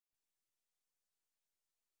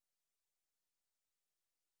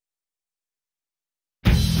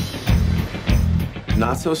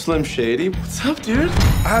Not so Slim Shady. What's up, dude?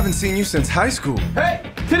 I haven't seen you since high school.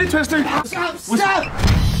 Hey, titty twister. Stop!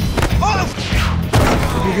 Oh!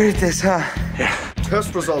 You're good at this, huh? Yeah.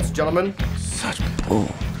 Test results, gentlemen. Such bull.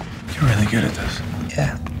 You're really good at this.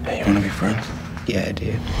 Yeah. Hey, you want to be friends? Yeah,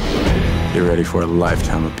 dude. You're ready for a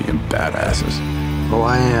lifetime of being badasses. Oh,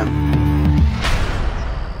 I am.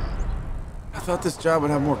 I thought this job would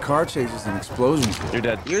have more car chases and explosions. You're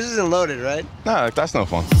dead. Yours isn't loaded, right? Nah, that's no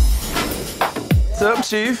fun. What's up,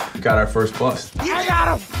 Chief? Got our first bust. I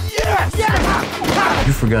got him! Yes! Yes!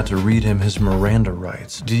 You forgot to read him his Miranda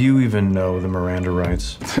rights. Do you even know the Miranda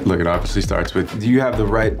rights? Look, it obviously starts with, do you have the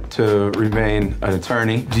right to remain an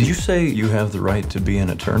attorney? Did you say you have the right to be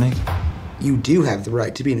an attorney? You do have the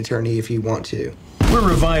right to be an attorney if you want to. We're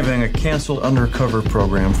reviving a canceled undercover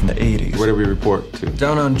program from the 80s. Where do we report to?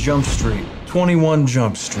 Down on Jump Street, 21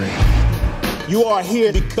 Jump Street. You are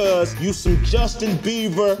here because you some Justin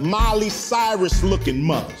Bieber, Miley Cyrus looking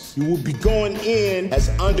mothers. You will be going in as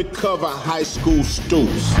undercover high school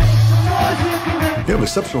students. You have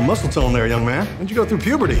exceptional muscle tone there, young man. When'd you go through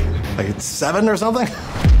puberty? Like at 7 or something?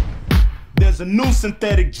 There's a new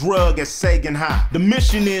synthetic drug at Sagan High. The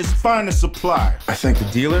mission is find a supplier. I think the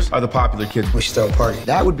dealers are the popular kids. We should throw a party.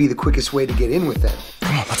 That would be the quickest way to get in with them.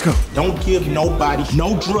 Come on, let's go. Don't give nobody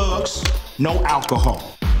no drugs, no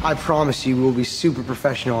alcohol. I promise you we'll be super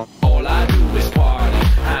professional. All I do is party.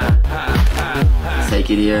 Take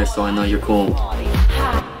it here so I know you're cool.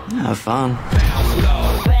 Have fun.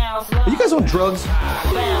 Are you guys on drugs?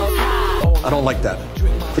 I don't like that.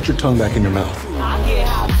 Put your tongue back in your mouth.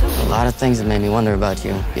 A lot of things have made me wonder about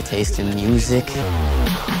you. Your taste in music.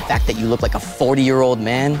 The fact that you look like a 40-year-old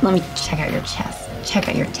man. Let me check out your chest. Check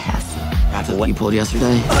out your test. After what you pulled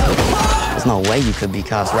yesterday, there's no way you could be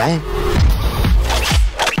cops, right?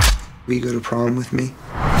 Will you go to prom with me?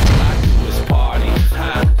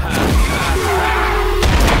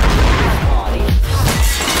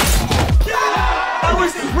 That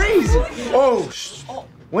was crazy! Oh,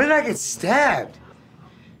 when did I get stabbed?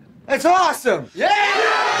 That's awesome! Yeah!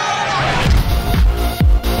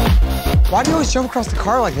 Why do you always jump across the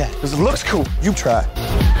car like that? Because it looks cool. You try.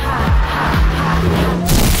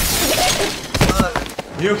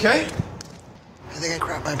 You okay? I think I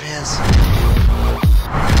crapped my pants.